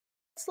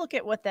let's look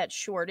at what that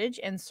shortage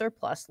and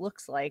surplus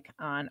looks like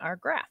on our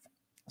graph.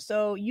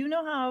 So you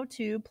know how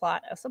to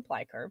plot a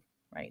supply curve,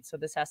 right? So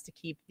this has to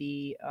keep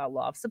the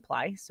law of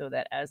supply so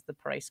that as the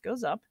price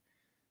goes up,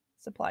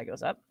 supply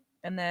goes up.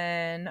 And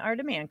then our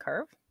demand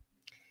curve,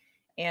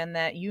 and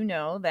that you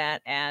know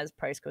that as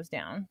price goes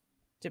down,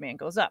 demand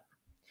goes up.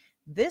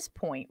 This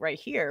point right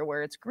here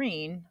where it's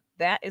green,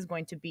 that is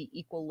going to be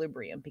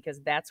equilibrium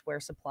because that's where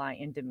supply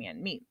and demand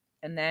meet.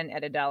 And then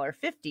at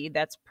 $1.50,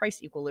 that's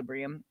price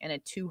equilibrium. And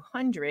at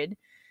 200,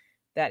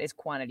 that is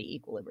quantity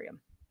equilibrium.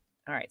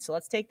 All right, so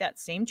let's take that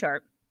same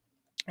chart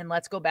and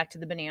let's go back to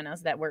the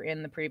bananas that were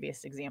in the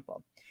previous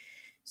example.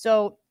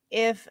 So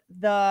if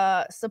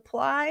the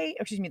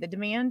the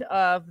demand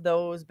of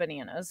those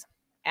bananas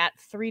at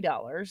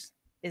 $3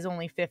 is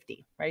only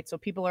 50, right? So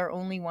people are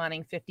only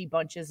wanting 50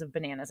 bunches of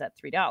bananas at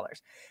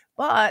 $3.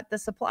 But the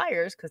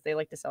suppliers, because they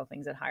like to sell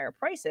things at higher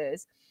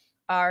prices,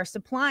 are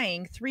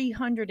supplying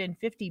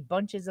 350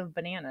 bunches of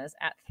bananas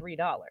at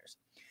 $3.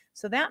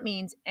 So that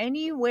means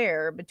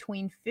anywhere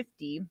between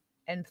 50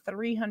 and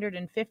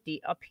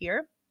 350 up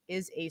here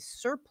is a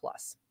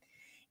surplus.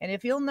 And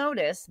if you'll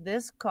notice,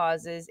 this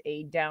causes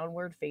a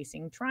downward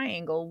facing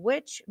triangle,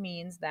 which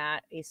means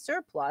that a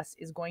surplus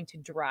is going to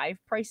drive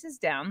prices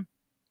down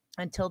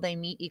until they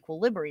meet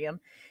equilibrium.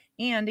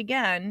 And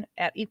again,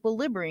 at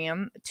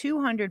equilibrium,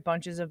 200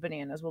 bunches of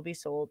bananas will be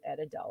sold at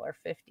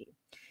 $1.50.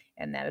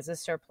 And that is a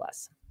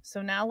surplus.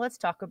 So now let's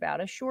talk about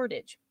a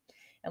shortage.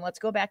 And let's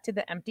go back to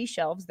the empty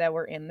shelves that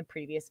were in the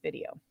previous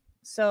video.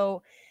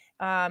 So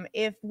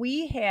if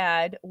we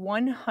had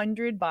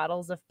 100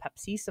 bottles of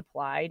Pepsi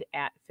supplied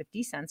at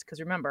 50 cents,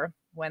 because remember,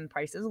 when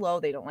price is low,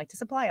 they don't like to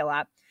supply a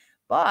lot.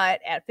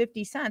 But at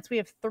 50 cents, we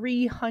have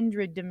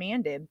 300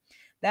 demanded.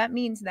 That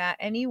means that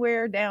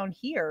anywhere down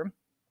here,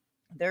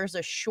 there's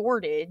a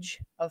shortage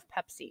of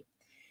Pepsi.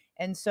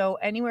 And so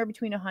anywhere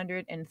between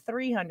 100 and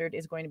 300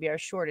 is going to be our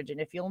shortage.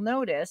 And if you'll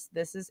notice,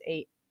 this is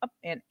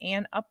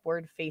an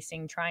upward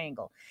facing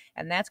triangle.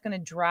 And that's going to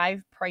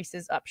drive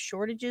prices up.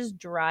 Shortages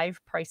drive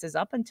prices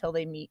up until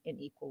they meet an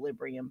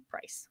equilibrium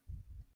price.